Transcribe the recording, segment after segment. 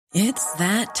It's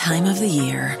that time of the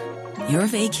year. Your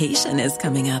vacation is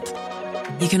coming up.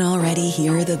 You can already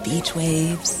hear the beach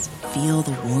waves, feel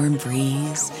the warm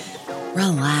breeze,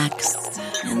 relax,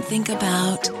 and think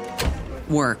about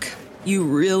work. You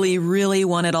really, really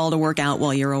want it all to work out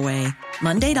while you're away.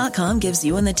 Monday.com gives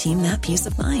you and the team that peace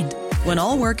of mind. When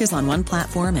all work is on one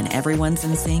platform and everyone's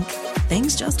in sync,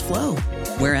 things just flow.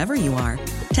 Wherever you are,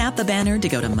 tap the banner to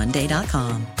go to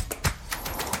Monday.com.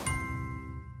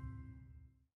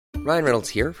 Ryan Reynolds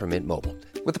here from Mint Mobile.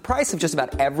 With the price of just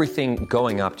about everything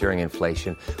going up during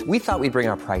inflation, we thought we'd bring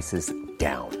our prices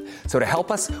down. So to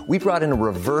help us, we brought in a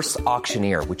reverse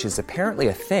auctioneer, which is apparently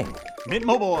a thing. Mint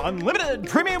Mobile Unlimited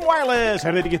Premium Wireless.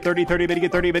 How to get 30, 30, bit to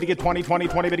get 30, bit to get 20, 20,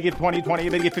 20, bit to get 20, 20,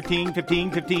 bit to get 15,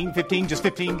 15, 15, 15, just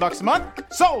 $15 a month?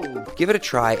 Sold! Give it a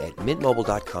try at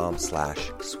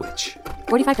mintmobile.com/switch.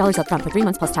 $45 up front for 3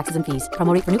 months plus taxes and fees.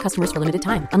 Promo rate for new customers for limited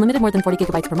time. Unlimited more than 40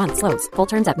 gigabytes per month. Slows full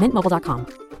terms at mintmobile.com.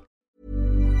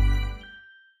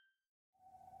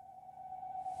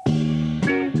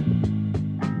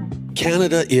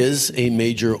 Canada is a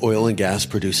major oil and gas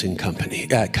producing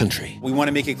country. We want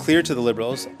to make it clear to the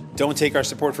Liberals, don't take our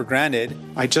support for granted.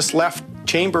 I just left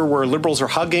chamber where Liberals are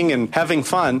hugging and having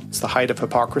fun. It's the height of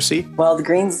hypocrisy. Well, the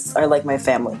Greens are like my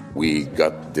family. We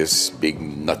got this big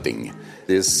nothing.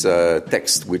 This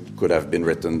text which could have been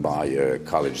written by a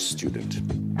college student.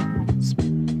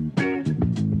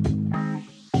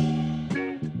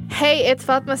 Hey, it's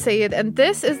Fatma Sayed, and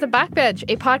this is The Backbench,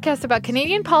 a podcast about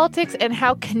Canadian politics and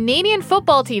how Canadian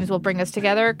football teams will bring us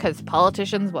together because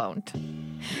politicians won't.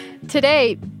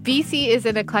 Today, BC is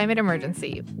in a climate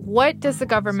emergency. What does the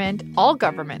government, all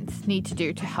governments, need to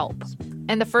do to help?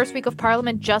 And the first week of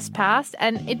Parliament just passed,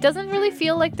 and it doesn't really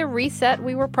feel like the reset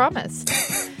we were promised.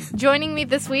 Joining me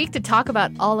this week to talk about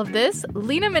all of this,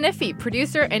 Lena Menifee,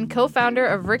 producer and co-founder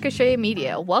of Ricochet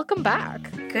Media. Welcome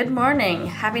back. Good morning.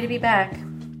 Happy to be back.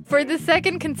 For the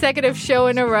second consecutive show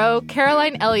in a row,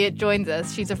 Caroline Elliott joins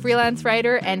us. She's a freelance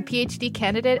writer and PhD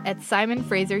candidate at Simon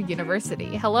Fraser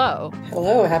University. Hello.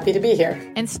 Hello, happy to be here.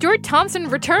 And Stuart Thompson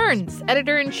returns,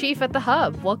 editor-in-chief at The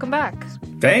Hub. Welcome back.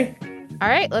 Hey. All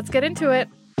right, let's get into it.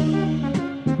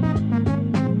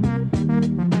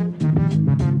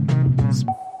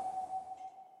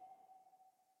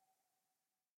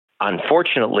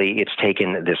 Unfortunately, it's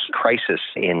taken this crisis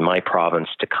in my province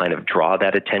to kind of draw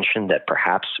that attention that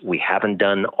perhaps we haven't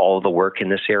done all the work in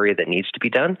this area that needs to be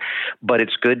done. But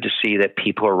it's good to see that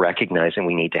people are recognizing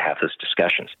we need to have those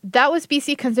discussions. That was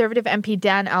BC Conservative MP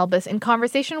Dan Albus in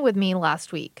conversation with me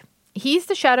last week. He's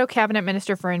the Shadow Cabinet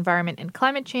Minister for Environment and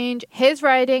Climate Change. His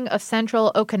riding of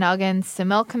Central Okanagan's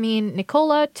Similkameen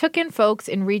Nicola took in folks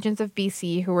in regions of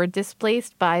BC who were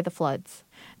displaced by the floods.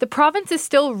 The province is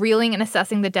still reeling and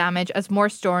assessing the damage as more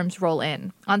storms roll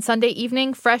in. On Sunday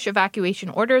evening, fresh evacuation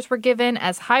orders were given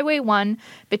as Highway 1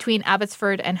 between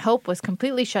Abbotsford and Hope was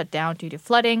completely shut down due to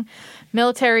flooding.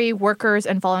 Military, workers,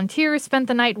 and volunteers spent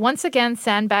the night once again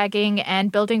sandbagging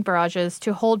and building barrages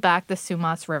to hold back the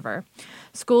Sumas River.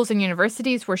 Schools and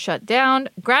universities were shut down.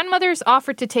 Grandmothers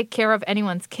offered to take care of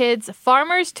anyone's kids.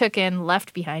 Farmers took in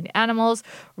left-behind animals.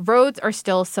 Roads are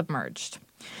still submerged.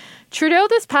 Trudeau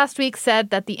this past week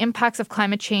said that the impacts of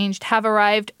climate change have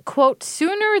arrived, quote,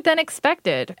 sooner than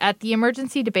expected at the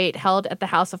emergency debate held at the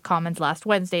House of Commons last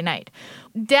Wednesday night.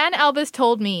 Dan Albus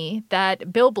told me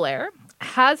that Bill Blair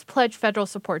has pledged federal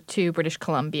support to British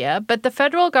Columbia, but the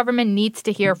federal government needs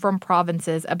to hear from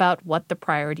provinces about what the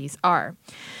priorities are.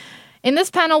 In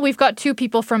this panel, we've got two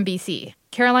people from BC.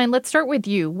 Caroline, let's start with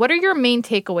you. What are your main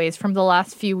takeaways from the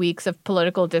last few weeks of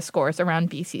political discourse around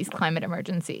BC's climate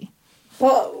emergency?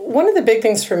 Well, one of the big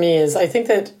things for me is I think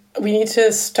that we need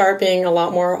to start being a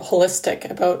lot more holistic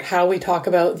about how we talk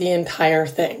about the entire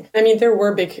thing. I mean, there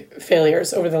were big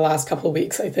failures over the last couple of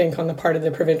weeks, I think, on the part of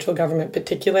the provincial government,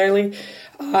 particularly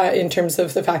in terms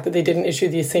of the fact that they didn't issue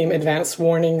these same advanced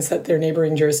warnings that their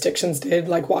neighboring jurisdictions did,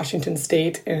 like Washington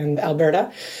State and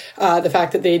Alberta. The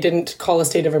fact that they didn't call a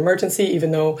state of emergency,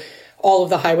 even though all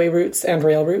of the highway routes and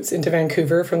rail routes into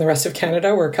Vancouver from the rest of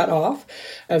Canada were cut off,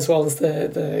 as well as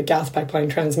the gas pipeline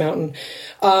Trans Mountain.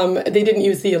 They didn't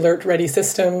use the alert ready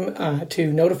system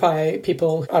to notify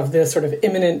people of this sort of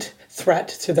imminent threat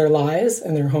to their lives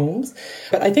and their homes.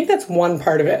 But I think that's one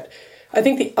part of it. I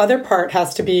think the other part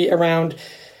has to be around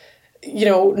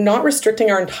not restricting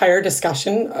our entire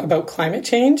discussion about climate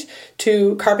change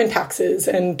to carbon taxes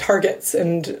and targets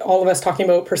and all of us talking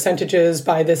about percentages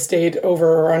by this date over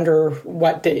or under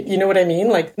what date. You know what I mean?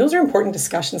 Like, those are important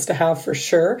discussions to have for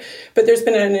sure. But there's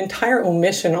been an entire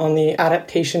omission on the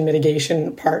adaptation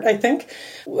mitigation part, I think.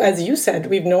 As you said,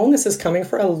 we've known this is coming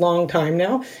for a long time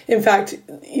now. In fact,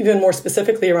 even more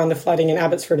specifically around the flooding in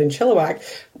Abbotsford and Chilliwack,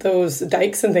 those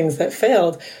dikes and things that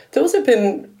failed, those have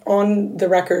been on the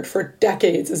record for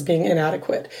decades as being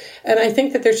inadequate. And I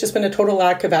think that there's just been a total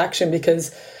lack of action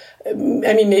because,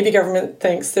 maybe government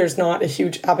thinks there's not a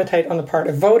huge appetite on the part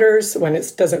of voters when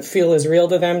it doesn't feel as real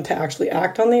to them to actually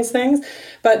act on these things.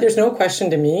 But there's no question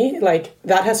to me, like,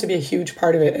 that has to be a huge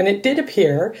part of it. And it did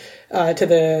appear, to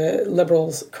the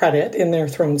Liberals' credit, in their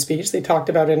throne speech, they talked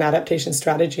about an adaptation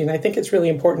strategy. And I think it's really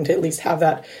important to at least have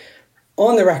that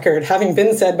on the record, having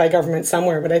been said by government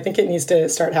somewhere, but I think it needs to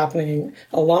start happening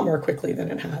a lot more quickly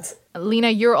than it has. Lena,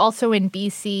 you're also in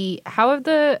BC. How have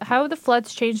the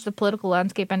floods changed the political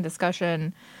landscape and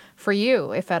discussion for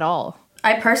you, if at all?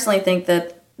 I personally think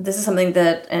that this is something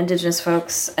that Indigenous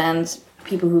folks and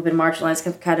people who've been marginalized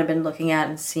have kind of been looking at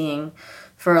and seeing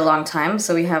for a long time.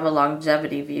 So we have a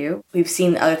longevity view. We've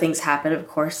seen other things happen, of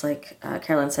course, like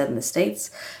Carolyn said, in the States.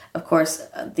 Of course,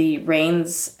 the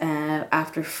rains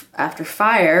after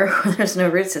fire, where there's no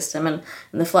root system, and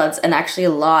the floods, and actually a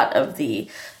lot of the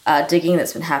digging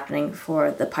that's been happening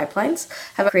for the pipelines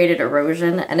have created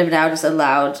erosion and have now just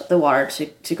allowed the water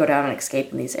to go down and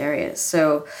escape in these areas.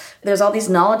 So there's all these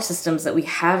knowledge systems that we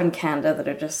have in Canada that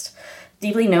are just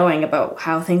deeply knowing about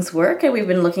how things work, and we've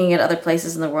been looking at other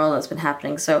places in the world that's been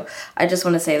happening. So I just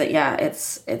want to say that, yeah,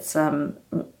 it's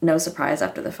no surprise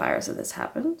after the fires that this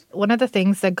happened. One of the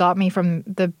things that got me from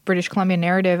the British Columbia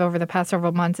narrative over the past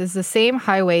several months is the same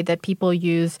highway that people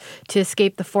use to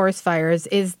escape the forest fires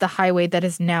is the highway that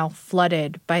is now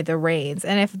flooded by the rains.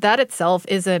 And if that itself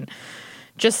isn't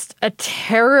just a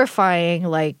terrifying,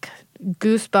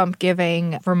 goosebump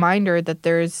giving reminder that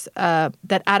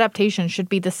that adaptation should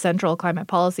be the central climate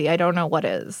policy, I don't know what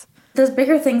is. There's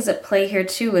bigger things at play here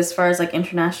too, as far as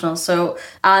international. So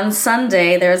on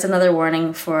Sunday, there's another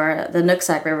warning for the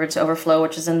Nooksack River to overflow,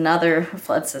 which is another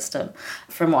flood system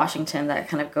from Washington that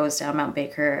kind of goes down Mount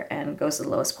Baker and goes to the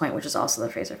lowest point, which is also the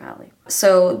Fraser Valley.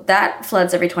 So that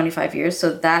floods every 25 years.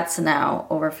 So that's now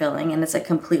overfilling, and it's a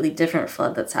completely different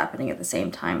flood that's happening at the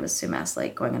same time as Sumas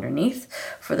Lake going underneath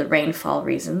for the rainfall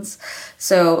reasons.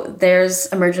 So there's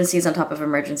emergencies on top of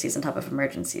emergencies on top of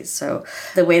emergencies. So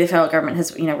the way the federal government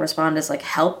has, responded is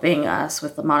helping us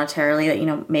with the monetarily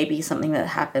that, maybe something that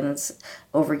happens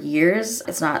over years.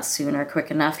 It's not soon or quick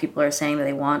enough. People are saying that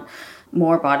they want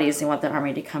more bodies. They want the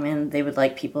army to come in. They would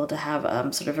like people to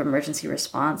have sort of emergency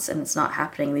response, and it's not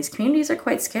happening. These communities are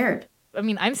quite scared.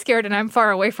 I'm scared and I'm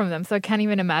far away from them, so I can't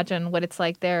even imagine what it's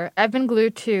like there. I've been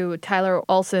glued to Tyler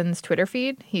Olson's Twitter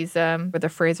feed. He's with the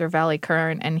Fraser Valley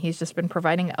Current, and he's just been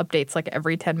providing updates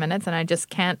every 10 minutes, and I just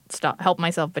can't help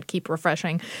myself but keep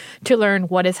refreshing to learn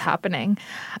what is happening.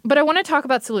 But I want to talk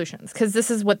about solutions, because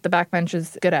this is what the backbench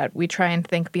is good at. We try and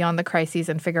think beyond the crises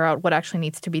and figure out what actually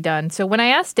needs to be done. So when I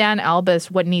asked Dan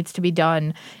Albus what needs to be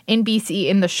done in BC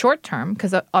in the short term,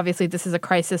 because obviously this is a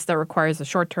crisis that requires a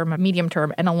short term, a medium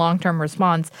term, and a long term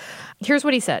response. Here's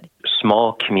what he said.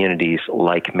 Small communities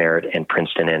like Merritt and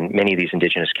Princeton and many of these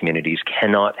Indigenous communities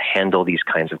cannot handle these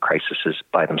kinds of crises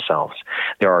by themselves.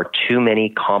 There are too many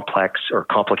complex or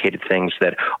complicated things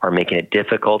that are making it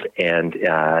difficult, and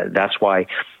that's why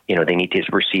they need to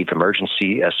receive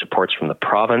emergency supports from the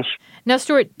province. Now,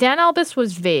 Stuart, Dan Albus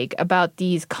was vague about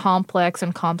these complex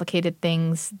and complicated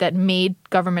things that made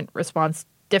government response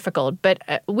difficult, but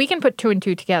we can put two and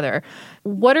two together.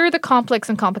 What are the complex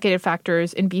and complicated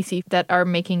factors in BC that are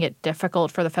making it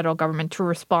difficult for the federal government to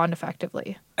respond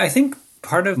effectively? I think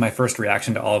part of my first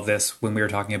reaction to all of this when we were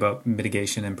talking about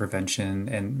mitigation and prevention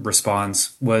and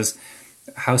response was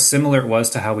how similar it was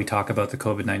to how we talk about the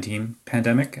COVID-19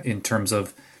 pandemic in terms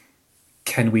of,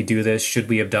 can we do this? Should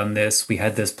we have done this? We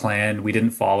had this plan. We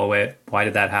didn't follow it. Why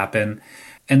did that happen?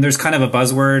 And there's kind of a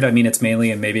buzzword. It's mainly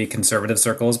in maybe conservative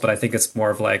circles, but I think it's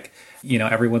more of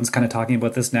everyone's kind of talking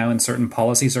about this now in certain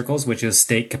policy circles, which is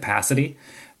state capacity.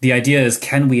 The idea is,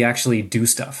 can we actually do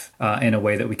stuff in a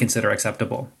way that we consider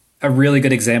acceptable? A really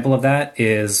good example of that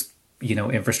is,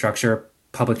 infrastructure,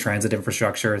 public transit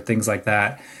infrastructure, things like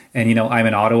that. And, I'm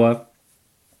in Ottawa.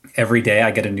 Every day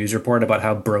I get a news report about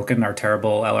how broken our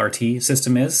terrible LRT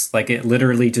system is. It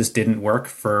literally just didn't work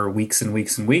for weeks and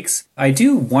weeks and weeks. I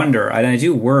do wonder, and I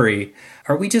do worry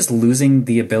are we just losing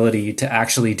the ability to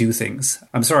actually do things?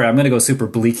 I'm sorry, I'm going to go super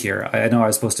bleak here. I know I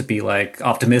was supposed to be like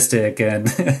optimistic and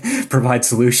provide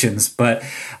solutions, but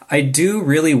I do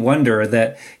really wonder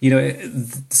that,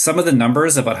 some of the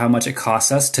numbers about how much it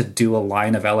costs us to do a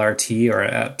line of LRT or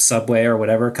a subway or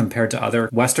whatever compared to other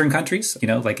Western countries,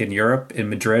 like in Europe, in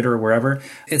Madrid or wherever,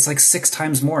 it's like 6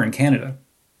 times more in Canada.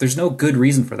 There's no good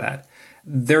reason for that.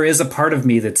 There is a part of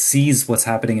me that sees what's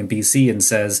happening in BC and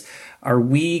says, are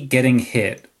we getting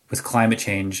hit with climate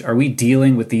change? Are we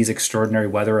dealing with these extraordinary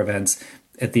weather events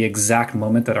at the exact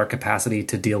moment that our capacity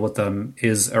to deal with them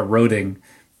is eroding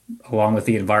along with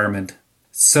the environment?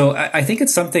 So I think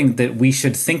it's something that we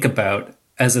should think about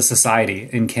as a society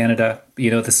in Canada.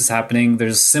 This is happening.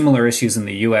 There's similar issues in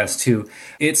the US too.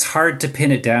 It's hard to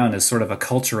pin it down as sort of a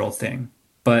cultural thing.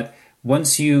 But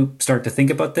once you start to think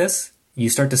about this, you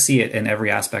start to see it in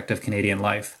every aspect of Canadian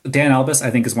life. Dan Albus,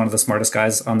 I think, is one of the smartest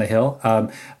guys on the Hill.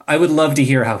 I would love to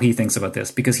hear how he thinks about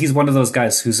this, because he's one of those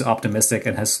guys who's optimistic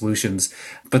and has solutions.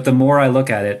 But the more I look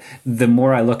at it, the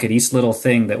more I look at each little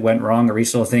thing that went wrong or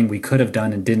each little thing we could have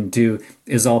done and didn't do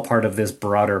is all part of this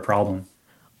broader problem.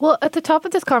 Well, at the top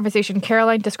of this conversation,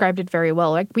 Caroline described it very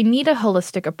well. Like, we need a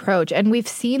holistic approach, and we've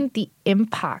seen the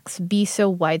impacts be so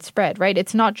widespread, right?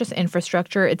 It's not just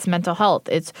infrastructure, it's mental health,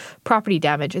 it's property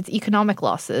damage, it's economic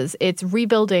losses, it's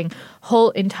rebuilding whole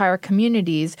entire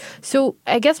communities. So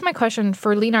I guess my question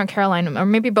for Lena and Caroline, or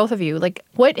maybe both of you, like,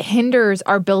 what hinders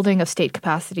our building of state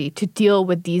capacity to deal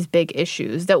with these big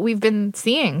issues that we've been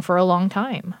seeing for a long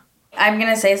time? I'm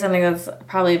going to say something that's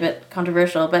probably a bit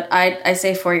controversial, but I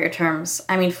say 4-year terms.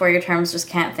 I mean, 4-year terms just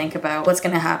can't think about what's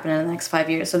going to happen in the next 5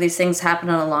 years. So these things happen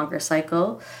on a longer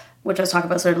cycle, which I was talking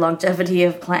about, sort of longevity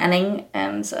of planning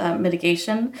and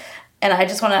mitigation. And I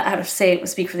just want to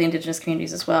speak for the Indigenous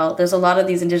communities as well. There's a lot of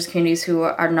these Indigenous communities who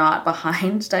are not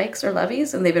behind dikes or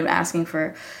levees, and they've been asking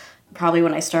for, probably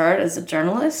when I started as a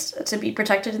journalist, to be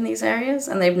protected in these areas,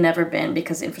 and they've never been,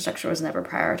 because infrastructure was never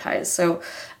prioritized. So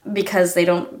because they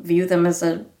don't view them as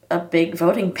a big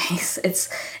voting base,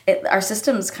 our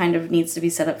systems kind of needs to be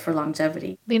set up for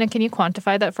longevity. Lena, can you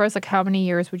quantify that for us? Like, how many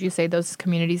years would you say those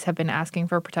communities have been asking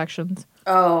for protections?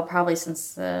 Oh, probably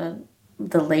since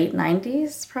the late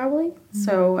 90s, probably. Mm-hmm.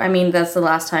 So, I mean, that's the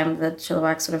last time that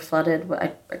Chilliwack sort of flooded. I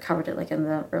covered it like in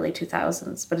the early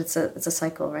 2000s, but it's a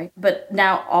cycle, right? But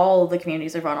now all the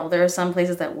communities are vulnerable. There are some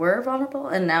places that were vulnerable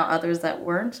and now others that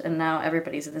weren't, and now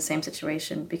everybody's in the same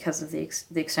situation because of the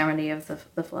extremity of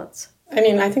the floods. I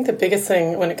mean, I think the biggest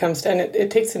thing when it comes to, and it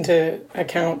takes into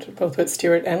account both what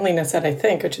Stuart and Lena said, I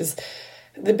think, which is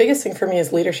the biggest thing for me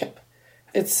is leadership.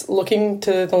 It's looking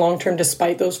to the long term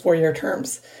despite those 4-year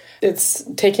terms. It's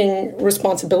taking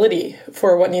responsibility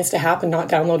for what needs to happen, not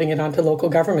downloading it onto local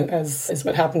government, as is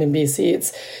what happened in BC.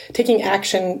 It's taking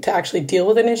action to actually deal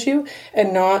with an issue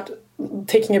and not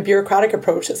taking a bureaucratic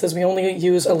approach that says we only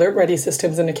use alert-ready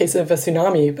systems in the case of a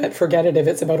tsunami, but forget it if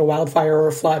it's about a wildfire or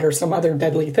a flood or some other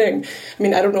deadly thing. I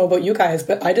mean, I don't know about you guys,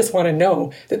 but I just want to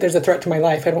know that there's a threat to my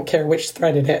life. I don't care which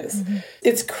threat it is. Mm-hmm.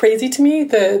 It's crazy to me,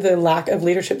 the lack of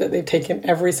leadership that they've taken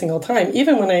every single time.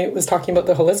 Even when I was talking about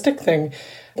the holistic thing,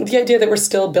 the idea that we're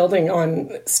still building on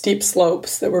steep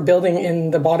slopes, that we're building in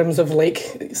the bottoms of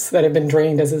lakes that have been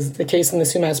drained, as is the case in the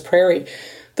Sumas Prairie,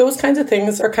 those kinds of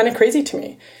things are kind of crazy to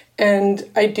me. And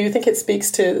I do think it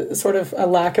speaks to sort of a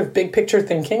lack of big picture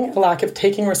thinking, a lack of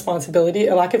taking responsibility,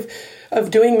 a lack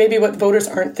of doing maybe what voters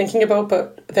aren't thinking about,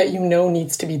 but that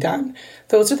needs to be done.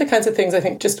 Those are the kinds of things I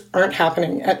think just aren't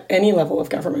happening at any level of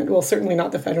government. Well, certainly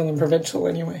not the federal and provincial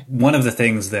anyway. One of the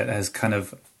things that has kind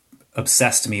of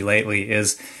obsessed me lately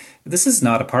is this is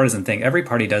not a partisan thing. Every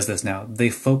party does this now. They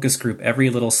focus group every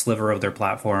little sliver of their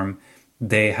platform.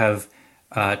 They have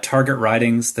target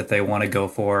ridings that they want to go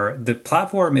for. The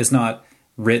platform is not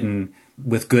written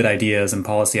with good ideas and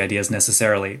policy ideas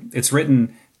necessarily. It's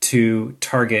written to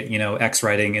target, X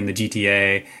riding in the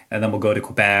GTA, and then we'll go to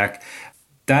Quebec.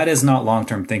 That is not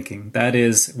long-term thinking. That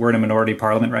is, we're in a minority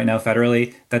parliament right now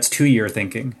federally. That's 2-year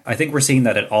thinking. I think we're seeing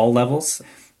that at all levels.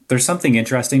 There's something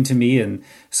interesting to me in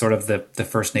sort of the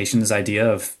First Nations idea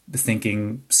of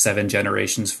thinking 7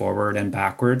 generations forward and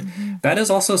backward. Mm-hmm. That is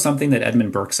also something that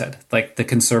Edmund Burke said, like the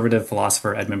conservative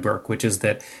philosopher Edmund Burke, which is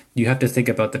that you have to think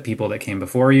about the people that came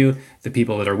before you, the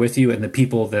people that are with you, and the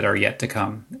people that are yet to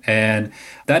come. And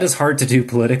that is hard to do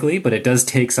politically, but it does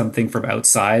take something from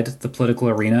outside the political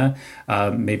arena,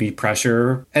 maybe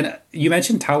pressure. And you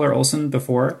mentioned Tyler Olson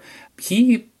before.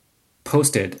 He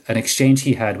posted an exchange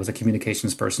he had with a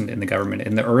communications person in the government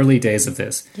in the early days of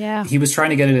this. Yeah. He was trying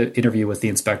to get an interview with the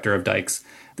inspector of dikes.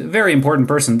 The very important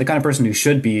person, the kind of person who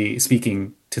should be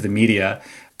speaking to the media,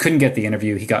 couldn't get the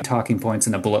interview. He got talking points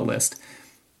and a bullet list.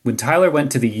 When Tyler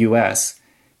went to the US,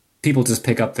 people just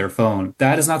pick up their phone.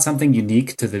 That is not something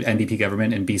unique to the NDP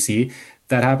government in BC.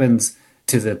 That happens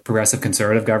to the Progressive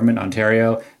Conservative government,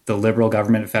 Ontario, the Liberal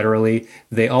government federally.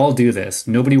 They all do this.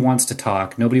 Nobody wants to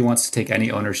talk. Nobody wants to take any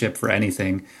ownership for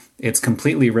anything. It's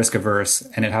completely risk averse,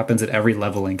 and it happens at every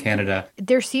level in Canada.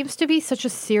 There seems to be such a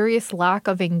serious lack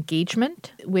of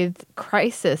engagement with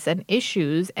crisis and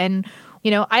issues. And,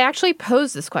 I actually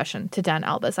posed this question to Dan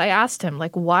Albus. I asked him,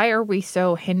 why are we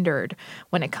so hindered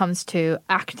when it comes to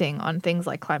acting on things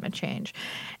like climate change?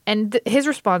 And his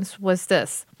response was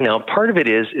this. Now, part of it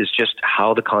is just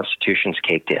how the Constitution's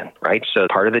caked in, right? So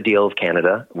part of the deal of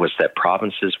Canada was that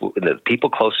provinces, the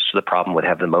people closest to the problem would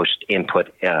have the most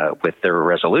input with their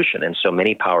resolution. And so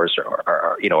many powers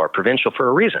are provincial for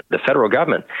a reason. The federal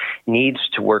government needs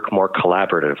to work more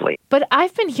collaboratively. But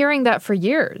I've been hearing that for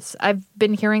years. I've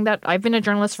been hearing that. I've been a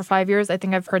journalist for 5 years. I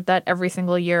think I've heard that every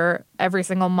single year, every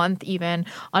single month, even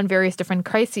on various different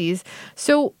crises.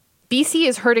 So BC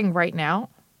is hurting right now.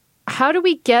 How do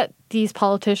we get these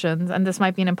politicians, and this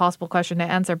might be an impossible question to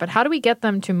answer, but how do we get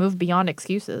them to move beyond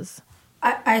excuses?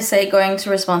 I say going to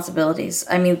responsibilities.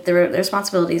 I mean, the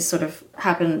responsibilities sort of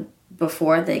happen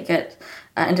before they get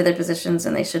into their positions,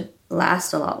 and they should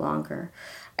last a lot longer.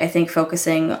 I think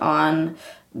focusing on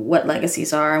what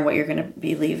legacies are and what you're going to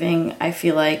be leaving, I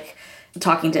feel like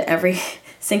talking to every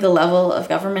single level of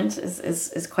government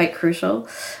is quite crucial.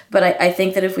 But I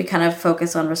think that if we kind of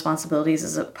focus on responsibilities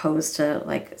as opposed to,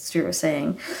 like Stuart was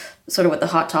saying, sort of what the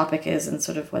hot topic is and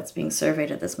sort of what's being surveyed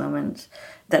at this moment,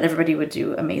 that everybody would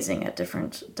do amazing at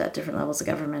different levels of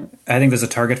government. I think there's a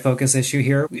target focus issue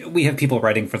here. We have people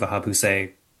writing for The Hub who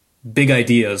say big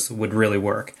ideas would really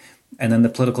work. And then the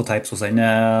political types will say,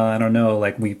 no, I don't know,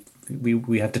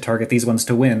 we have to target these ones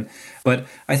to win. But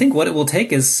I think what it will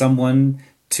take is someone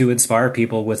to inspire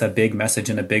people with a big message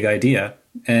and a big idea.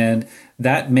 And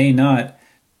that may not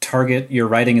target your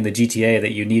writing in the GTA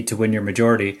that you need to win your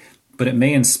majority, but it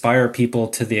may inspire people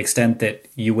to the extent that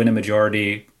you win a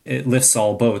majority, it lifts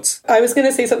all boats. I was going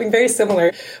to say something very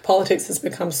similar. Politics has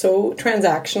become so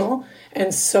transactional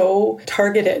and so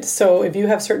targeted. So if you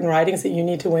have certain ridings that you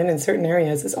need to win in certain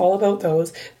areas, it's all about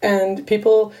those. And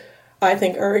people, I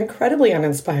think, are incredibly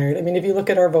uninspired. I mean, if you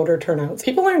look at our voter turnouts,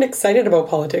 people aren't excited about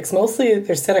politics. Mostly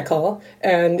they're cynical,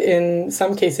 and in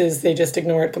some cases they just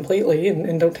ignore it completely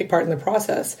and don't take part in the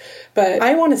process. But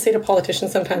I want to say to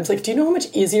politicians sometimes, do you know how much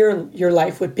easier your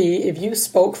life would be if you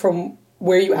spoke from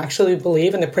where you actually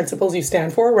believe and the principles you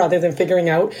stand for, rather than figuring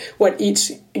out what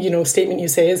each, statement you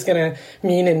say is going to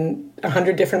mean in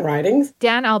 100 different ridings?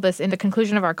 Dan Albus, in the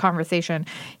conclusion of our conversation,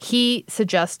 he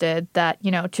suggested that,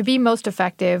 to be most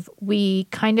effective, we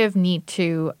kind of need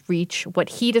to reach what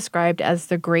he described as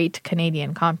the Great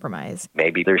Canadian Compromise.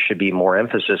 Maybe there should be more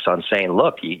emphasis on saying,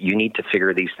 look, you need to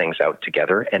figure these things out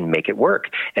together and make it work.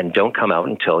 And don't come out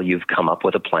until you've come up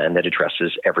with a plan that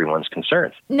addresses everyone's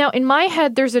concerns. Now, in my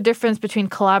head, there's a difference between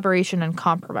collaboration and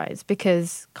compromise,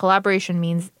 because collaboration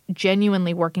means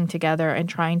genuinely working together and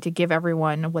trying to give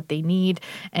everyone what they need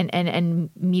and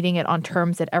meeting it on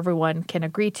terms that everyone can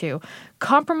agree to.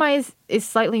 Compromise is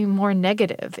slightly more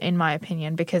negative, in my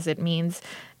opinion, because it means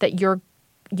that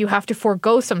you have to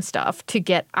forego some stuff to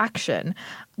get action.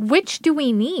 Which do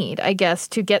we need, I guess,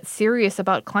 to get serious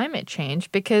about climate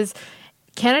change? Because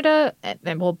Canada, and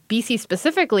BC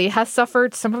specifically, has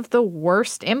suffered some of the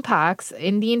worst impacts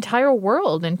in the entire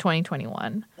world in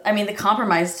 2021. I mean, the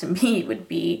compromise to me would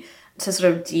be to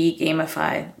sort of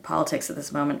de-gamify politics at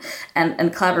this moment.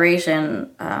 And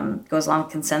collaboration goes along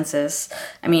with consensus.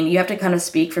 I mean, you have to kind of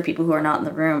speak for people who are not in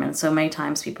the room. And so many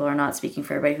times people are not speaking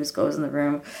for everybody who goes in the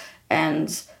room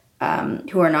and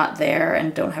who are not there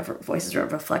and don't have voices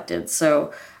reflected.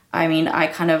 So, I mean, I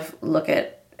kind of look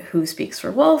at who speaks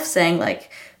for Wolf, saying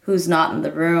who's not in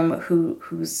the room,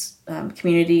 whose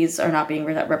communities are not being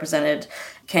represented.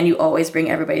 Can you always bring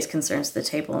everybody's concerns to the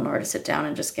table in order to sit down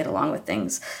and just get along with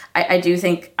things? I do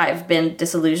think I've been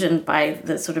disillusioned by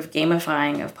the sort of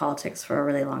gamifying of politics for a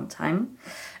really long time.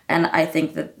 And I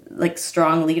think that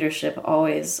strong leadership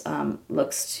always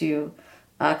looks to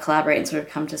collaborate and sort of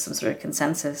come to some sort of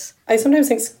consensus. I sometimes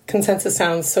think consensus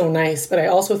sounds so nice, but I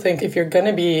also think if you're going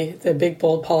to be the big,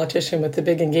 bold politician with the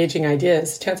big, engaging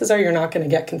ideas, chances are you're not going to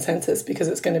get consensus, because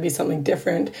it's going to be something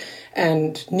different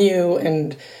and new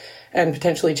and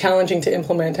potentially challenging to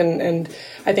implement. And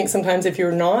I think sometimes if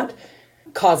you're not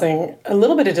causing a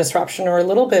little bit of disruption or a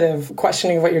little bit of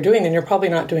questioning of what you're doing, then you're probably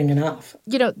not doing enough.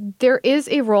 You know, there is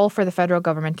a role for the federal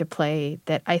government to play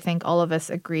that I think all of us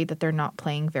agree that they're not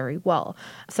playing very well.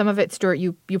 Some of it, Stuart,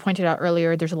 you pointed out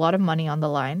earlier, there's a lot of money on the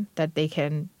line that they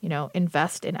can,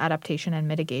 invest in adaptation and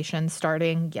mitigation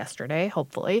starting yesterday,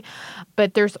 hopefully.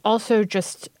 But there's also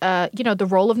just, the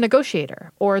role of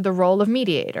negotiator or the role of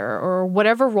mediator or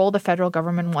whatever role the federal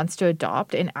government wants to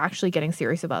adopt in actually getting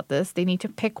serious about this. They need to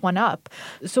pick one up.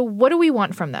 So what do we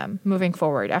want from them moving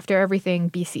forward after everything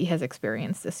BC has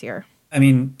experienced this year? I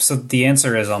mean, so the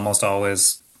answer is almost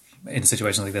always, in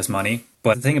situations like this, money.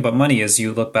 But the thing about money is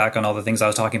you look back on all the things I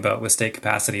was talking about with state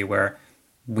capacity where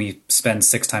we spend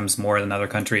 6 times more than other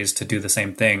countries to do the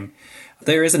same thing.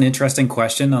 There is an interesting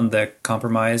question on the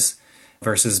compromise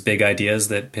versus big ideas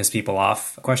that piss people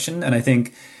off question. And I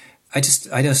think I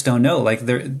just don't know. Like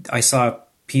I saw a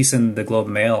piece in the Globe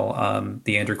and Mail,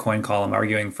 the Andrew Coyne column,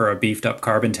 arguing for a beefed up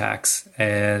carbon tax.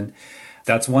 And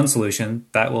that's one solution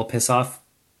that will piss off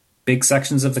big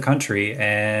sections of the country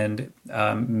and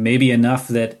maybe enough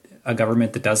that a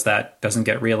government that does that doesn't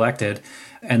get reelected.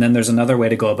 And then there's another way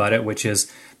to go about it, which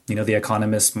is, the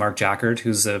economist Mark Jackert,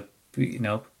 who's a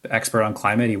expert on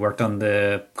climate. He worked on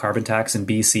the carbon tax in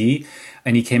BC,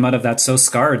 and he came out of that so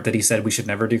scarred that he said we should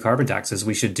never do carbon taxes.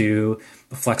 We should do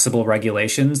flexible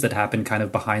regulations that happen kind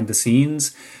of behind the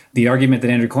scenes. The argument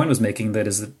that Andrew Coyne was making that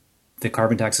is that the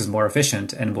carbon tax is more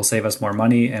efficient and will save us more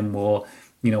money and will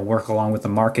work along with the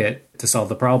market to solve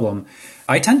the problem.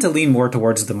 I tend to lean more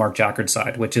towards the Mark Jackert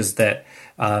side, which is that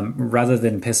rather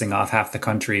than pissing off half the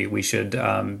country, we should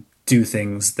do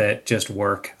things that just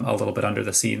work a little bit under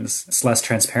the scenes. It's less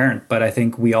transparent, but I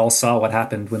think we all saw what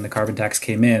happened when the carbon tax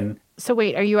came in. So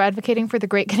wait, are you advocating for the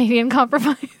Great Canadian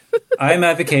Compromise? I'm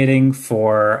advocating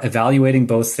for evaluating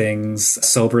both things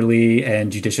soberly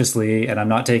and judiciously, and I'm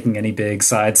not taking any big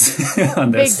sides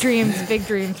on this. Big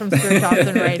dreams from Stuart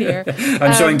Thompson right here.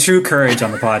 I'm showing true courage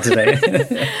on the pod today.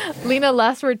 Lena,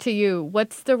 last word to you.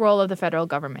 What's the role of the federal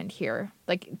government here,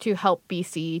 to help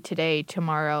BC today,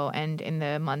 tomorrow, and in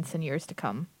the months and years to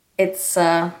come? It's,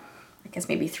 I guess,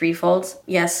 maybe threefold.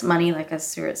 Yes, money, like as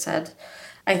Stuart said.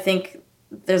 I think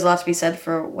there's a lot to be said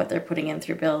for what they're putting in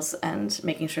through bills and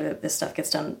making sure that this stuff gets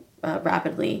done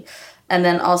rapidly. And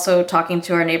then also talking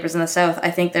to our neighbors in the South.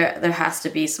 I think there has to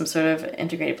be some sort of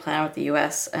integrated plan with the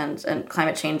U.S. and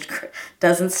climate change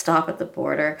doesn't stop at the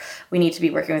border. We need to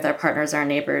be working with our partners, our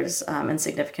neighbors in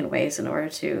significant ways in order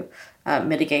to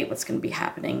mitigate what's going to be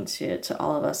happening to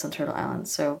all of us on Turtle Island.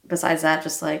 So besides that,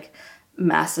 just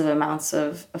massive amounts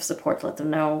of support to let them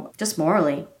know, just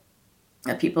morally,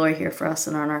 that people are here for us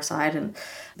and are on our side, and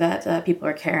that people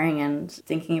are caring and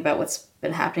thinking about what's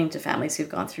been happening to families who've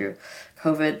gone through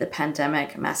COVID, the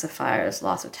pandemic, massive fires,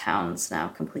 loss of towns now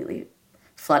completely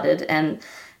flooded and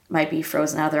might be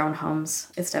frozen out of their own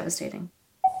homes. It's devastating.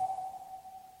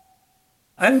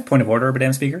 I have a point of order,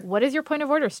 Madam Speaker. What is your point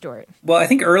of order, Stuart? Well, I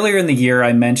think earlier in the year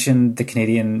I mentioned the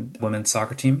Canadian women's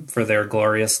soccer team for their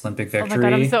glorious Olympic victory. Oh my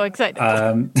God, I'm so excited.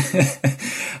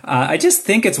 I just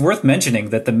think it's worth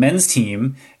mentioning that the men's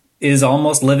team is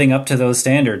almost living up to those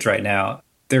standards right now.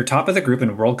 They're top of the group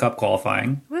in World Cup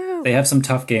qualifying. Woo. They have some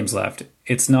tough games left.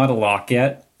 It's not a lock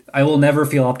yet. I will never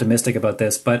feel optimistic about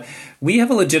this, but we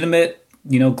have a legitimate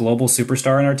global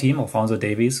superstar in our team, Alphonso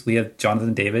Davies. We have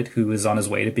Jonathan David, who is on his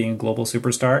way to being a global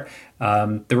superstar.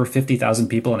 There were 50,000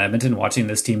 people in Edmonton watching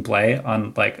this team play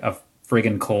on a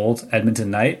friggin' cold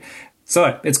Edmonton night.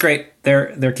 So it's great.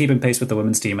 They're keeping pace with the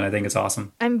women's team, and I think it's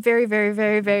awesome. I'm very, very,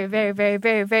 very, very, very, very,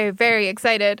 very, very, very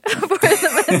excited for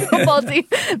the men's football team.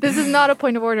 This is not a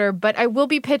point of order, but I will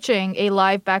be pitching a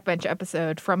live backbench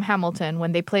episode from Hamilton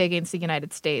when they play against the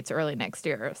United States early next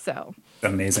year. So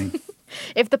amazing.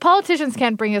 If the politicians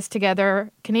can't bring us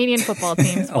together, Canadian football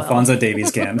teams will. Alphonso Davies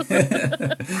can.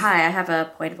 Hi, I have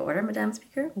a point of order, Madam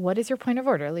Speaker. What is your point of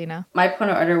order, Lena? My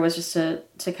point of order was just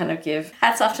to kind of give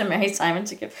hats off to Mary Simon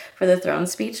for the throne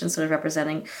speech and sort of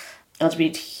representing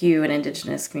LGBTQ and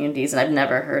Indigenous communities. And I've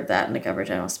never heard that in a Governor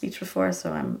General speech before,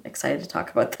 so I'm excited to talk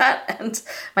about that. And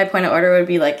my point of order would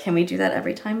be can we do that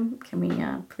every time? Can we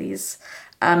please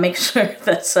make sure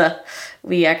that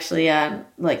we actually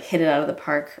hit it out of the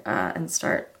park and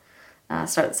start the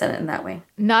Senate in that way.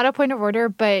 Not a point of order,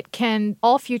 but can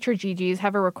all future GGs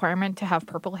have a requirement to have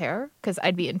purple hair? Because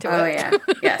I'd be into it. Oh, yeah.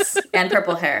 Yes. And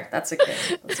purple hair. That's a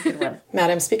good one.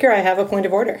 Madam Speaker, I have a point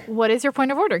of order. What is your point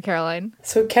of order, Caroline?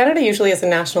 So Canada usually has a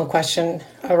national question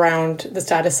around the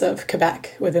status of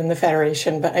Quebec within the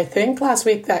Federation, but I think last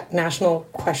week that national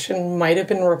question might have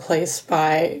been replaced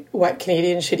by what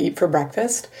Canadians should eat for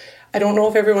breakfast. I don't know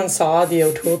if everyone saw the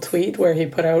O'Toole tweet where he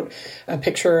put out a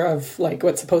picture of like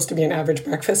what's supposed to be an average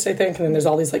breakfast, I think. And then there's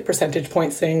all these like percentage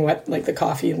points saying what like the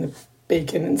coffee and the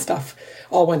bacon and stuff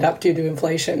all went up due to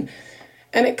inflation.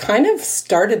 And it kind of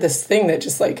started this thing that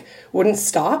just like wouldn't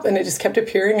stop, and it just kept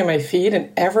appearing in my feed, and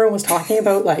everyone was talking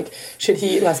about like, should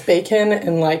he eat less bacon,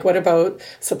 and like, what about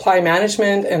supply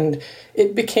management? And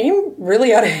it became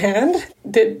really out of hand.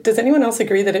 Does anyone else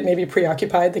agree that it maybe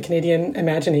preoccupied the Canadian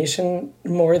imagination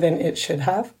more than it should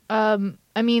have?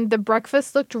 I mean, the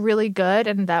breakfast looked really good,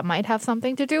 and that might have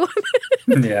something to do with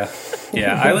it.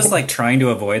 Yeah. I was like trying to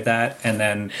avoid that. And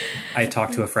then I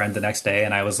talked to a friend the next day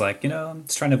and I was like, I'm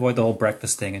just trying to avoid the whole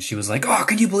breakfast thing. And she was like, oh,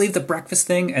 can you believe the breakfast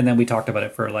thing? And then we talked about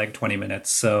it for like 20 minutes.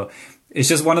 So it's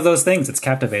just one of those things. It's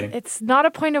captivating. It's not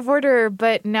a point of order,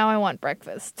 but now I want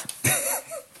breakfast.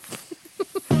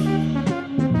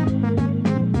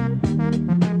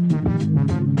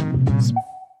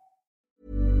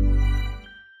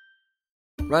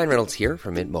 Ryan Reynolds here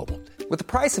from Mint Mobile. With the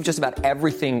price of just about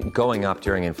everything going up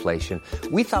during inflation,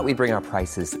 we thought we'd bring our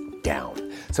prices down.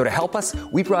 So to help us,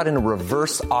 we brought in a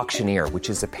reverse auctioneer, which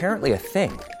is apparently a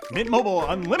thing. Mint Mobile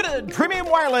Unlimited Premium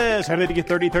Wireless. How to get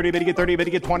 30, 30, bit to get 30, bit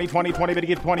to get 20, 20, 20, bit to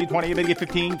get 20, 20, bit to get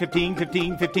 15, 15,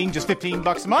 15, 15, just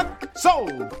 $15 a month?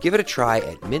 Sold! Give it a try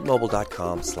at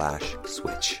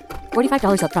mintmobile.com/switch.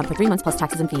 $45 up front for 3 months plus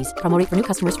taxes and fees. Promo rate for new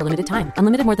customers for limited time.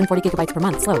 Unlimited more than 40 gigabytes per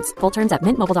month. Slows full terms at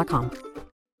mintmobile.com.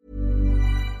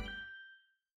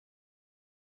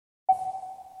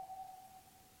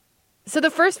 So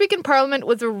the first week in Parliament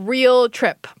was a real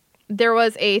trip. There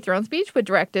was a throne speech with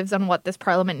directives on what this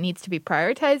Parliament needs to be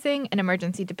prioritizing, an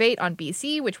emergency debate on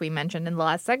BC, which we mentioned in the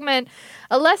last segment,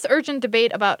 a less urgent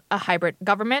debate about a hybrid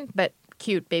government, but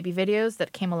cute baby videos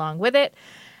that came along with it.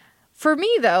 For me,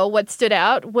 though, what stood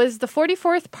out was the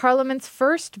 44th Parliament's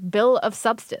first Bill of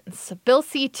Substance. Bill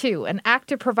C-2, an act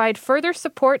to provide further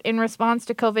support in response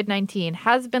to COVID-19,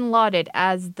 has been lauded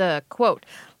as the, quote,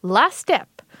 last step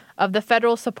of the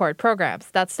federal support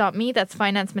programs. That's not me, that's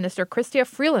Finance Minister Chrystia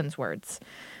Freeland's words.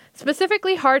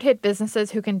 Specifically, hard-hit businesses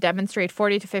who can demonstrate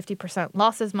 40 to 50%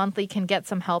 losses monthly can get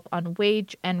some help on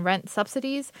wage and rent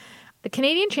subsidies. The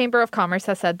Canadian Chamber of Commerce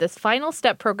has said this final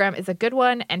step program is a good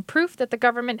one and proof that the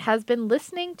government has been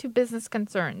listening to business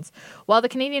concerns, while the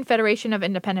Canadian Federation of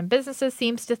Independent Businesses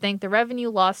seems to think the revenue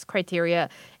loss criteria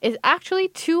is actually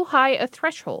too high a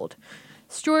threshold.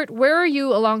 Stuart, where are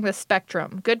you along this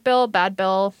spectrum? Good bill, bad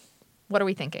bill? What are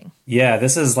we thinking? Yeah,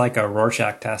 this is like a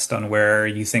Rorschach test on where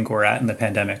you think we're at in the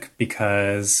pandemic,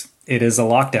 because it is a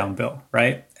lockdown bill,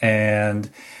 right? And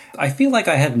I feel like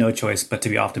I have no choice but to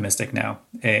be optimistic now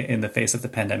in the face of the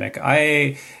pandemic.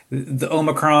 The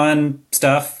Omicron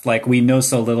stuff, like we know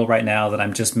so little right now that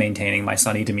I'm just maintaining my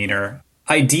sunny demeanor.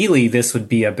 Ideally, this would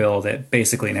be a bill that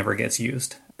basically never gets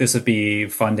used. This would be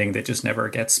funding that just never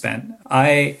gets spent.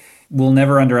 I will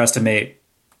never underestimate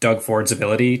Doug Ford's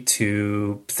ability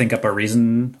to think up a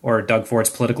reason, or Doug Ford's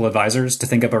political advisors to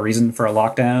think up a reason for a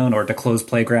lockdown or to close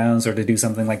playgrounds or to do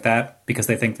something like that because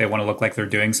they think they want to look like they're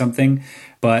doing something.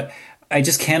 But I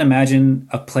just can't imagine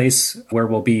a place where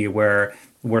we'll be where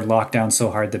we're locked down so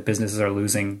hard that businesses are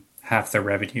losing half their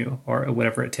revenue or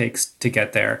whatever it takes to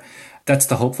get there. That's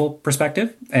the hopeful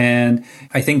perspective. And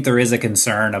I think there is a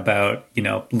concern about,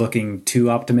 looking too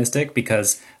optimistic,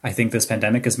 because I think this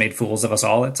pandemic has made fools of us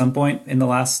all at some point in the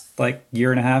last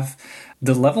year and a half.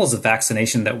 The levels of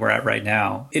vaccination that we're at right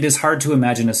now, it is hard to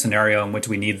imagine a scenario in which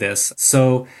we need this.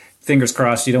 So fingers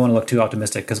crossed, you don't want to look too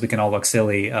optimistic because we can all look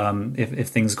silly if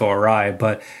things go awry.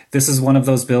 But this is one of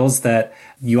those bills that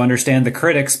you understand the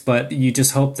critics, but you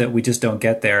just hope that we just don't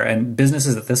get there. And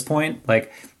businesses at this point,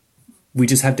 we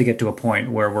just have to get to a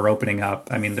point where we're opening up.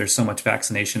 I mean, there's so much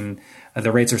vaccination. The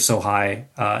rates are so high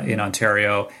in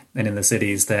Ontario and in the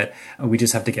cities that we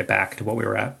just have to get back to what we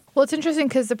were at. Well, it's interesting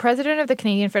because the president of the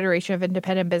Canadian Federation of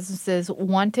Independent Businesses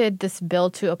wanted this bill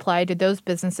to apply to those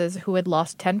businesses who had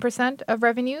lost 10% of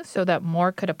revenue so that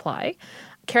more could apply.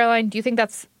 Caroline, do you think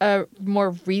that's a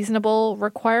more reasonable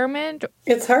requirement?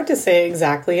 It's hard to say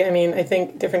exactly. I mean, I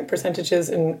think different percentages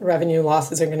in revenue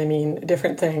losses are going to mean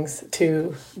different things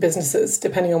to businesses,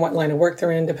 depending on what line of work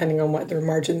they're in, depending on what their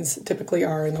margins typically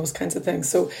are and those kinds of things.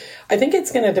 So I think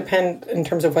it's going to depend in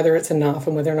terms of whether it's enough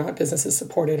and whether or not businesses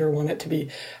support it or want it to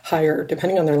be higher,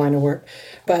 depending on their line of work.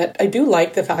 But I do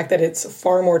like the fact that it's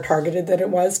far more targeted than it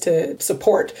was to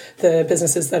support the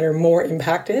businesses that are more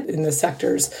impacted in the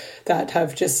sectors that have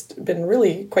have just been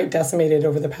really quite decimated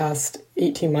over the past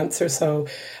 18 months or so.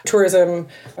 Tourism,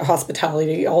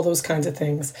 hospitality, all those kinds of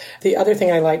things. The other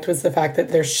thing I liked was the fact that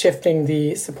they're shifting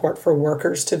the support for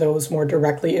workers to those more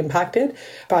directly impacted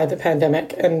by the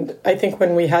pandemic. And I think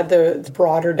when we had the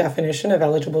broader definition of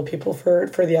eligible people for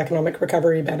the economic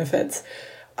recovery benefits,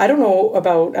 I don't know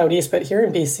about out east, but here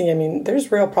in BC, I mean,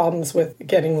 there's real problems with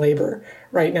getting labor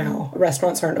right now.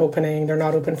 Restaurants aren't opening. They're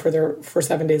not open for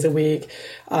 7 days a week.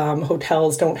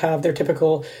 Hotels don't have their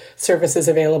typical services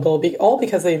available, all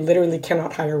because they literally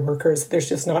cannot hire workers. There's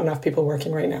just not enough people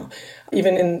working right now.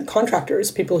 Even in contractors,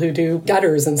 people who do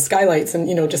gutters and skylights and,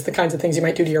 just the kinds of things you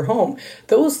might do to your home,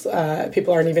 those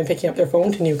people aren't even picking up their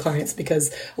phone to new clients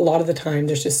because a lot of the time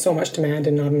there's just so much demand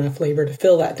and not enough labor to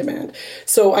fill that demand.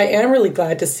 So I am really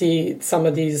glad to see some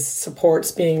of these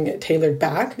supports being tailored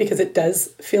back, because it does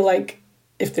feel like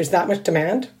if there's that much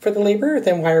demand for the labor,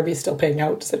 then why are we still paying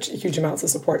out such huge amounts of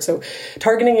support? So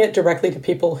targeting it directly to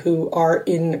people who are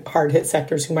in hard-hit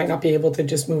sectors who might not be able to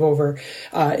just move over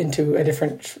into a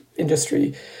different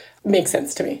industry makes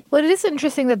sense to me. Well, it is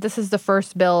interesting that this is the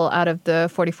first bill out of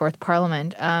the 44th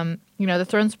Parliament. The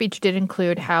throne speech did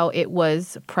include how it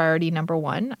was priority number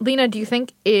one. Lena, do you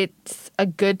think it's a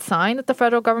good sign that the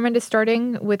federal government is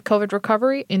starting with COVID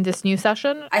recovery in this new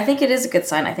session? I think it is a good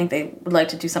sign. I think they would like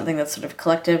to do something that's sort of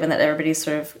collective and that everybody's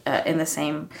sort of in the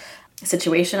same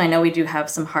situation. I know we do have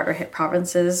some harder hit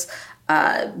provinces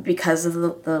because of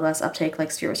the less uptake,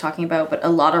 like Stuart was talking about, but a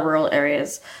lot of rural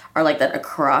areas are like that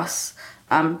across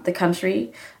the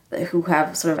country who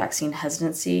have sort of vaccine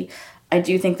hesitancy. I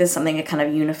do think this is something that kind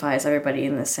of unifies everybody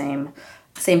in the same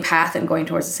path and going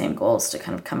towards the same goals to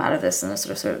kind of come out of this in a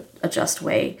sort of a just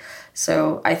way.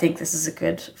 So I think this is a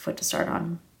good foot to start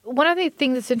on. One of the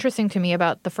things that's interesting to me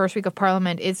about the first week of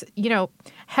Parliament is,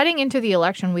 heading into the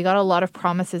election, we got a lot of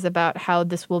promises about how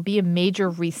this will be a major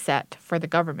reset for the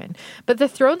government. But the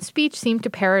throne speech seemed to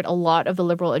parrot a lot of the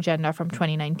Liberal agenda from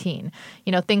 2019.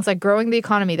 Things like growing the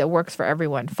economy that works for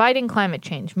everyone, fighting climate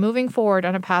change, moving forward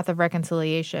on a path of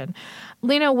reconciliation.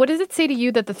 Lena, what does it say to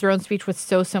you that the throne speech was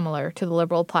so similar to the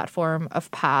Liberal platform of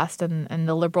past and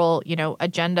the Liberal,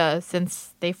 agenda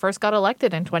since they first got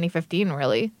elected in 2015,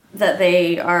 really? That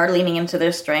they are leaning into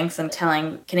their strengths and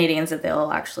telling Canadians that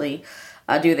they'll actually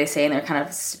do what they say, and they're kind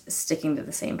of sticking to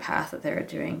the same path that they're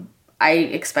doing. I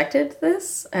expected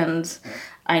this, and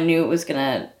I knew it was going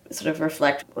to sort of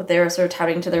reflect what they were sort of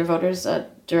touting to their voters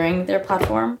during their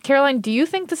platform. Caroline, do you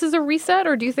think this is a reset,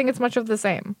 or do you think it's much of the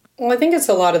same? Well, I think it's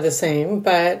a lot of the same,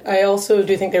 but I also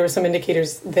do think there were some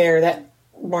indicators there that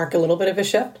mark a little bit of a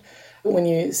shift. When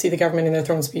you see the government in their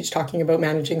throne speech talking about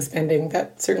managing spending,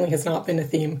 that certainly has not been a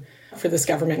theme for this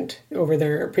government over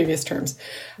their previous terms.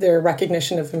 Their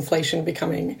recognition of inflation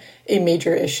becoming a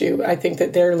major issue. I think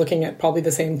that they're looking at probably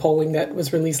the same polling that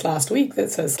was released last week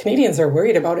that says Canadians are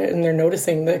worried about it and they're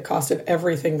noticing the cost of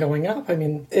everything going up. I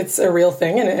mean, it's a real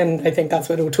thing, and I think that's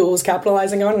what O'Toole is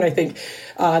capitalizing on, and I think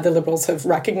the Liberals have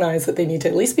recognized that they need to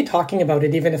at least be talking about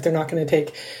it, even if they're not going to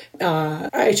take...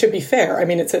 it should be fair. I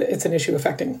mean, it's an issue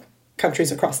affecting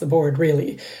countries across the board,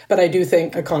 really. But I do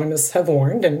think economists have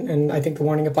warned, and I think the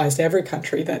warning applies to every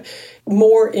country, that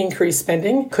more increased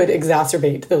spending could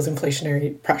exacerbate those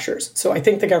inflationary pressures. So I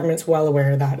think the government's well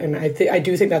aware of that. And I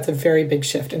do think that's a very big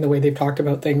shift in the way they've talked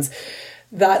about things.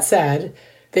 That said,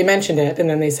 they mentioned it, and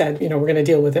then they said, we're going to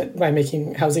deal with it by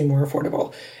making housing more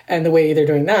affordable. And the way they're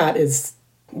doing that is,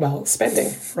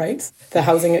 spending, right? The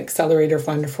Housing Accelerator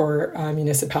Fund for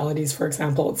municipalities, for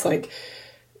example, it's like,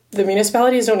 the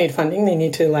municipalities don't need funding. They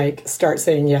need to start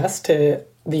saying yes to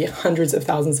the hundreds of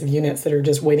thousands of units that are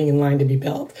just waiting in line to be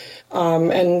built.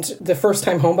 And the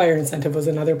first-time homebuyer incentive was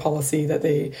another policy that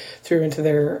they threw into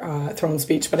their throne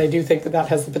speech. But I do think that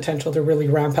has the potential to really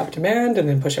ramp up demand and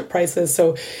then push up prices.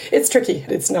 So it's tricky.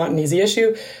 It's not an easy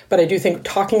issue. But I do think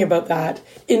talking about that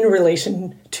in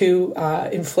relation to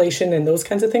inflation and those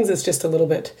kinds of things is just a little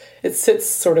bit, it sits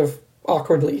sort of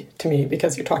awkwardly to me,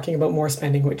 because you're talking about more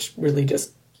spending, which really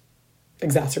just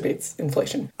exacerbates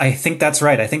inflation. I think that's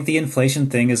right. I think the inflation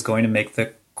thing is going to make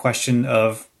the question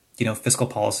of, fiscal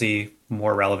policy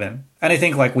more relevant. And I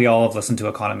think we all have listened to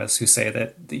economists who say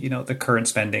that, the current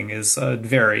spending is a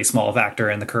very small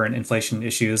factor in the current inflation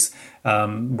issues.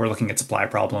 We're looking at supply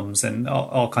problems and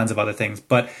all kinds of other things.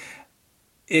 But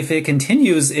if it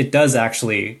continues, it does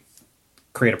actually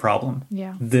create a problem.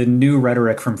 Yeah. The new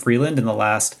rhetoric from Freeland in the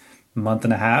last month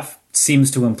and a half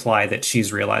seems to imply that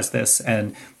she's realized this,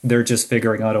 and they're just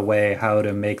figuring out a way how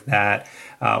to make that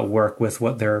work with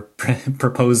what they're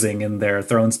proposing in their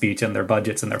throne speech and their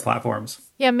budgets and their platforms.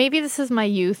 Yeah, maybe this is my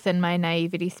youth and my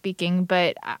naivety speaking,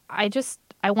 but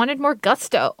I wanted more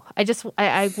gusto.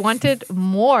 I wanted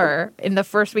more in the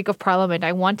first week of Parliament.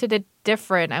 I wanted it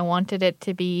different. I wanted it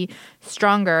to be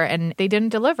stronger, and they didn't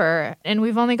deliver. And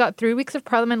we've only got 3 weeks of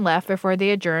Parliament left before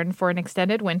they adjourn for an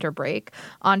extended winter break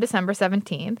on December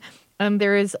 17th.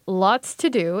 There is lots to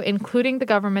do, including the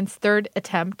government's third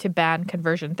attempt to ban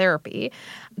conversion therapy.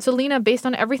 So, Lena, based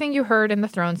on everything you heard in the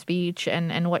throne speech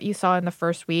and what you saw in the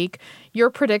first week,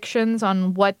 your predictions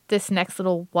on what this next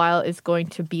little while is going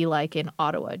to be like in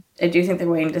Ottawa? I do think they're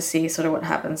waiting to see sort of what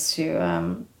happens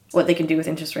to what they can do with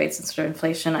interest rates and sort of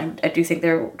inflation. I do think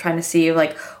they're trying to see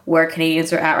like where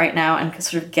Canadians are at right now and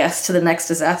sort of guess to the next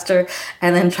disaster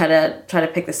and then try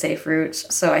to pick the safe route.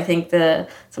 So I think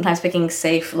sometimes picking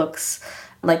safe looks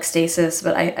like stasis,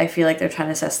 but I feel like they're trying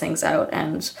to assess things out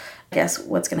and guess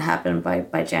what's going to happen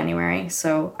by January.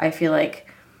 So I feel like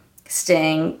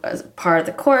staying as part of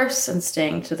the course and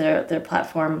staying to their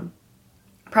platform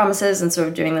promises and sort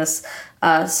of doing this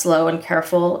slow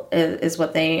have is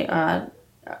what they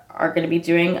are going to be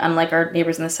doing, unlike our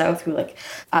neighbors in the south who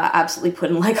absolutely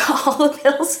put in all the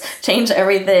bills, change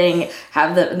everything,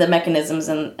 have the mechanisms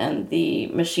and the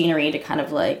machinery to kind of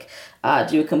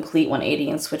do a complete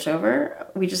 180 and switch over.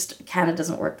 Canada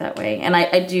doesn't work that way. And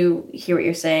I do hear what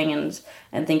you're saying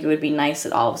and think it would be nice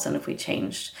that all of a sudden if we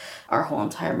changed our whole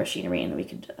entire machinery and we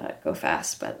could go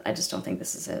fast, but I just don't think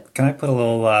this is it. Can I put a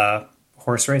little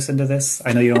horse race into this?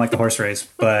 I know you don't like the horse race,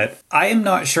 but I am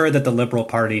not sure that the Liberal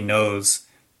Party knows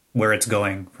where it's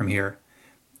going from here.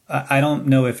 I don't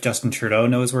know if Justin Trudeau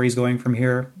knows where he's going from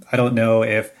here. I don't know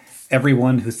if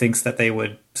everyone who thinks that they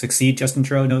would succeed Justin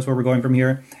Trudeau knows where we're going from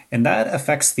here. And that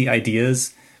affects the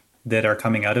ideas that are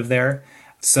coming out of there.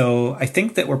 So I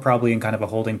think that we're probably in kind of a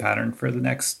holding pattern for the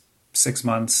next 6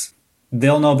 months.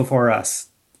 They'll know before us.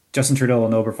 Justin Trudeau will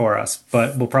know before us,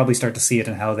 but we'll probably start to see it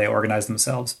in how they organize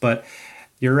themselves. But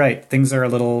you're right. Things are a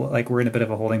little like we're in a bit of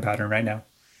a holding pattern right now.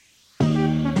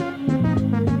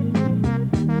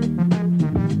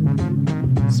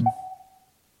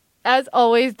 As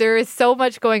always, there is so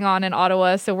much going on in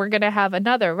Ottawa, so we're going to have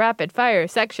another rapid fire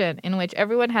section in which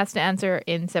everyone has to answer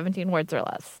in 17 words or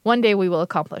less. One day we will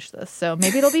accomplish this, so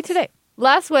maybe it'll be today.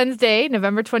 Last Wednesday,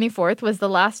 November 24th, was the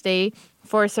last day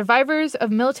for survivors of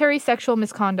military sexual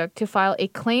misconduct to file a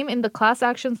claim in the class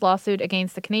actions lawsuit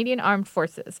against the Canadian Armed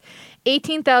Forces.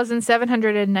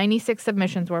 18,796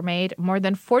 submissions were made. More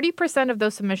than 40% of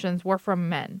those submissions were from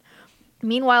men.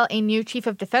 Meanwhile, a new chief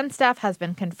of defense staff has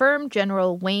been confirmed,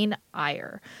 General Wayne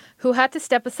Eyre, who had to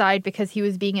step aside because he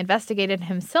was being investigated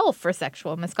himself for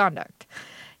sexual misconduct.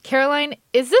 Caroline,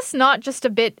 is this not just a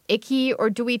bit icky, or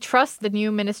do we trust the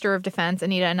new Minister of Defense,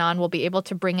 Anita Anand, will be able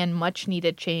to bring in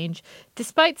much-needed change,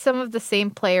 despite some of the same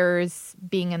players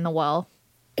being in the well?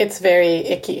 It's very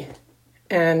icky.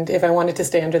 And if I wanted to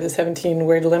stay under the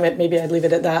 17-word limit, maybe I'd leave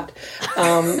it at that.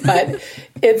 But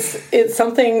it's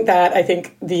something that I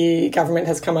think the government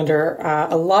has come under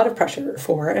a lot of pressure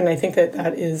for. And I think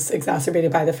that is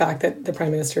exacerbated by the fact that the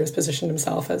Prime Minister has positioned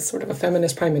himself as sort of a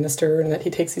feminist Prime Minister and that he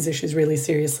takes these issues really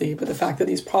seriously. But the fact that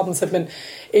these problems have been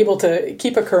able to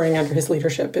keep occurring under his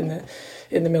leadership in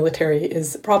the military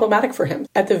is problematic for him.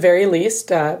 At the very least,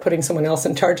 putting someone else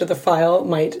in charge of the file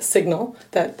might signal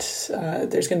that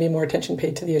there's going to be more attention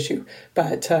paid to the issue.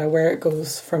 But where it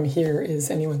goes from here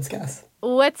is anyone's guess.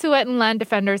 Wet'suwet'en land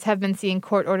defenders have been seeing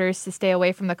court orders to stay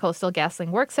away from the Coastal GasLink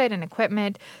worksite and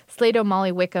equipment. Slato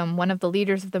Molly Wickham, one of the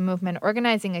leaders of the movement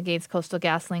organizing against Coastal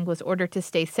GasLink, was ordered to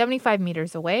stay 75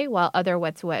 meters away, while other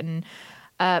Wet'suwet'en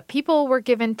people were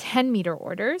given 10-meter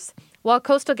orders. While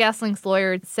Coastal GasLink's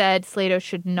lawyer said Slato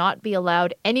should not be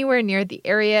allowed anywhere near the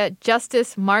area,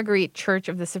 Justice Marguerite Church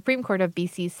of the Supreme Court of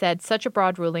BC said such a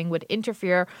broad ruling would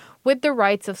interfere with the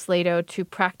rights of Slato to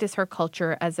practice her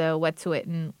culture as a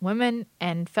Wet'suwet'en woman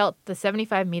and felt the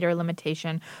 75-meter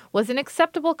limitation was an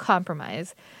acceptable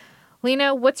compromise.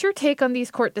 Lena, what's your take on these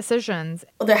court decisions?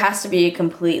 Well, there has to be a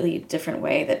completely different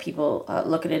way that people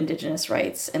look at Indigenous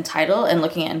rights and title, and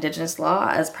looking at Indigenous law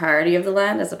as priority of the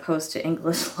land as opposed to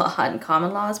English law and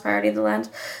common law as priority of the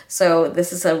land. So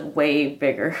this is a way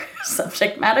bigger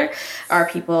subject matter. Our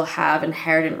people have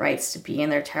inherent rights to be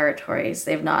in their territories.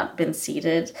 They've not been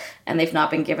ceded and they've not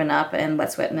been given up. And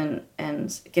Wet'suwet'en and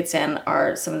Gitxsan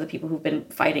are some of the people who've been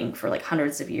fighting for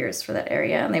hundreds of years for that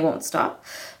area, and they won't stop.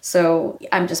 So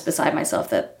I'm just beside myself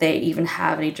that they even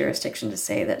have any jurisdiction to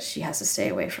say that she has to stay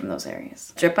away from those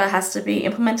areas. DRIPA has to be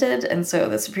implemented, and so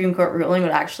the Supreme Court ruling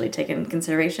would actually take into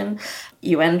consideration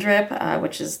UN DRIP,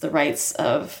 which is the rights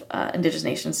of Indigenous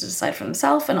nations to decide for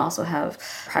themselves and also have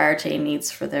priority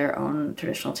needs for their own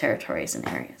traditional territories and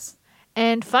areas.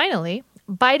 And finally,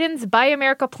 Biden's Buy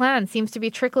America plan seems to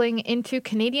be trickling into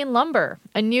Canadian lumber.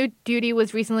 A new duty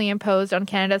was recently imposed on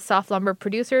Canada's soft lumber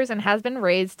producers and has been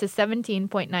raised to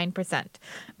 17.9%.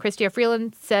 Chrystia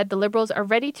Freeland said the Liberals are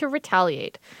ready to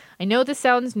retaliate. I know this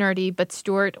sounds nerdy, but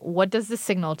Stuart, what does this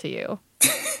signal to you?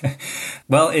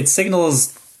 Well, it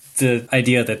signals the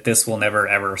idea that this will never,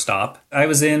 ever stop. I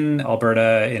was in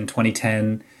Alberta in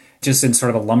 2010, just in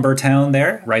sort of a lumber town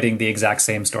there, writing the exact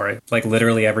same story. Like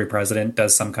literally every president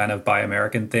does some kind of Buy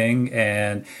American thing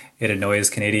and it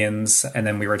annoys Canadians, and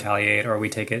then we retaliate or we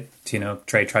take it to,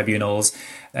 trade tribunals.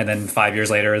 And then 5 years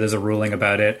later, there's a ruling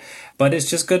about it. But it's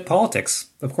just good politics.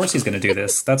 Of course he's going to do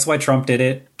this. That's why Trump did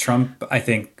it. Trump, I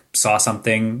think, saw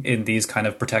something in these kind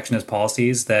of protectionist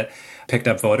policies that picked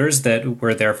up voters that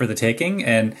were there for the taking.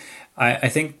 And I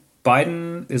think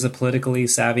Biden is a politically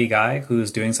savvy guy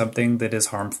who's doing something that is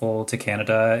harmful to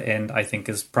Canada and I think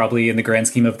is probably in the grand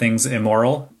scheme of things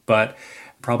immoral, but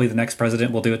probably the next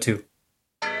president will do it too.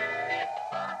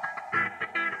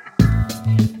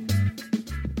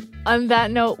 On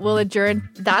that note, we'll adjourn.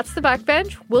 That's the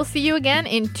Backbench. We'll see you again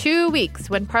in 2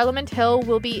 weeks when Parliament Hill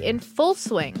will be in full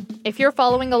swing. If you're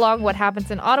following along what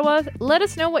happens in Ottawa, let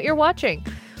us know what you're watching,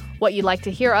 what you'd like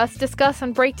to hear us discuss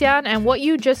and break down, and what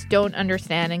you just don't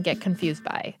understand and get confused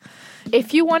by.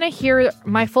 If you want to hear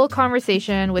my full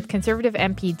conversation with Conservative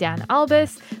MP Dan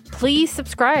Albas, please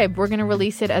subscribe. We're going to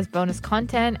release it as bonus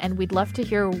content, and we'd love to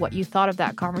hear what you thought of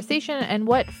that conversation and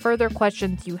what further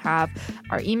questions you have.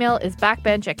 Our email is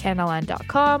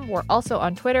backbench@canadaland.com. We're also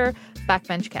on Twitter,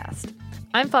 BackbenchCast.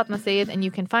 I'm Fatma Sayed, and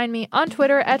you can find me on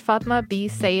Twitter at Fatma B.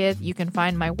 Sayed. You can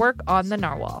find my work on the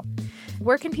Narwhal.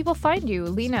 Where can people find you,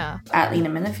 Lena? At Lena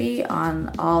Menifee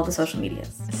on all the social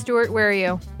medias. Stuart, where are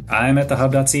you? I'm at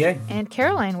thehub.ca. And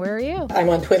Caroline, where are you? I'm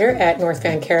on Twitter at North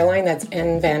Van Caroline. That's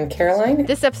N Van Caroline.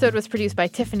 This episode was produced by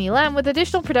Tiffany Lam with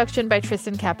additional production by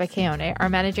Tristan Capacione. Our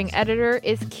managing editor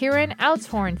is Kieran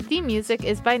Outshorn. Theme music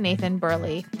is by Nathan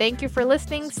Burley. Thank you for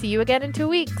listening. See you again in 2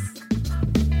 weeks.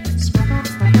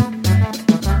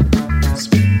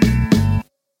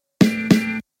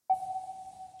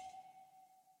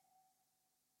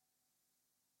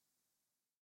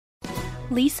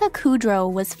 Lisa Kudrow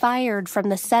was fired from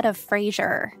the set of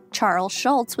Frasier. Charles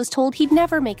Schultz was told he'd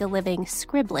never make a living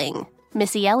scribbling.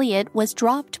 Missy Elliott was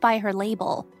dropped by her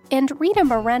label. And Rita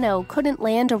Moreno couldn't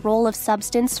land a role of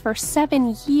substance for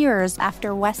 7 years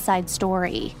after West Side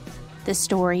Story. The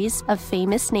stories of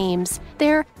famous names,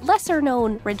 their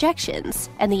lesser-known rejections,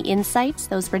 and the insights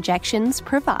those rejections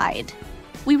provide.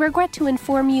 We regret to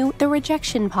inform you, The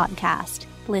Rejection Podcast.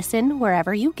 Listen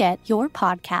wherever you get your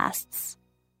podcasts.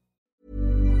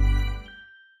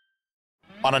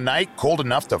 On a night cold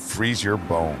enough to freeze your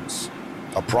bones,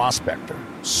 a prospector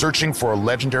searching for a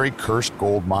legendary cursed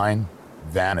gold mine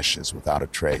vanishes without a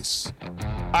trace.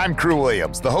 I'm Crew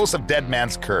Williams, the host of Dead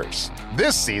Man's Curse.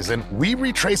 This season, we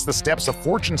retrace the steps of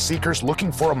fortune seekers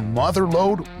looking for a mother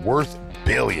lode worth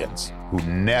billions who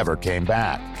never came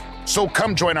back. So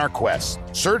come join our quest.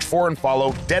 Search for and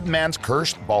follow Dead Man's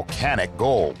Cursed Volcanic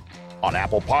Gold on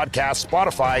Apple Podcasts,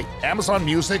 Spotify, Amazon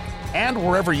Music, and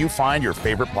wherever you find your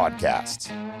favorite podcasts.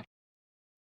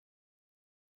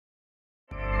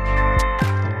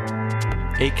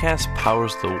 Acast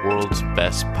powers the world's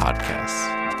best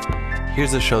podcasts.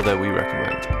 Here's a show that we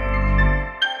recommend.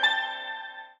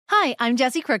 Hi, I'm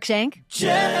Jessie Cruikshank.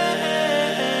 Jessie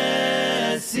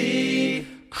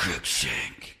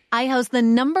Cruikshank. I host the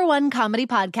 #1 comedy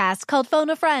podcast called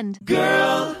Phone a Friend.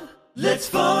 Girl, let's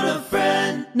phone a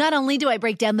friend. Not only do I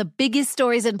break down the biggest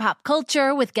stories in pop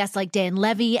culture with guests like Dan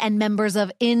Levy and members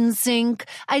of NSYNC,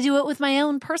 I do it with my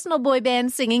own personal boy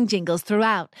band singing jingles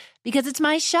throughout. Because it's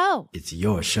my show. It's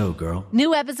your show, girl.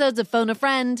 New episodes of Phone a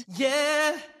Friend.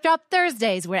 Yeah. Drop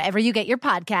Thursdays wherever you get your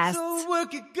podcasts. So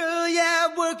work it, girl,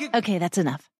 yeah, work it. Okay, that's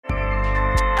enough.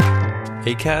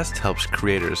 Acast helps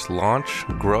creators launch,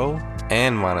 grow,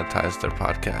 and monetize their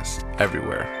podcasts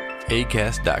everywhere.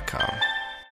 Acast.com.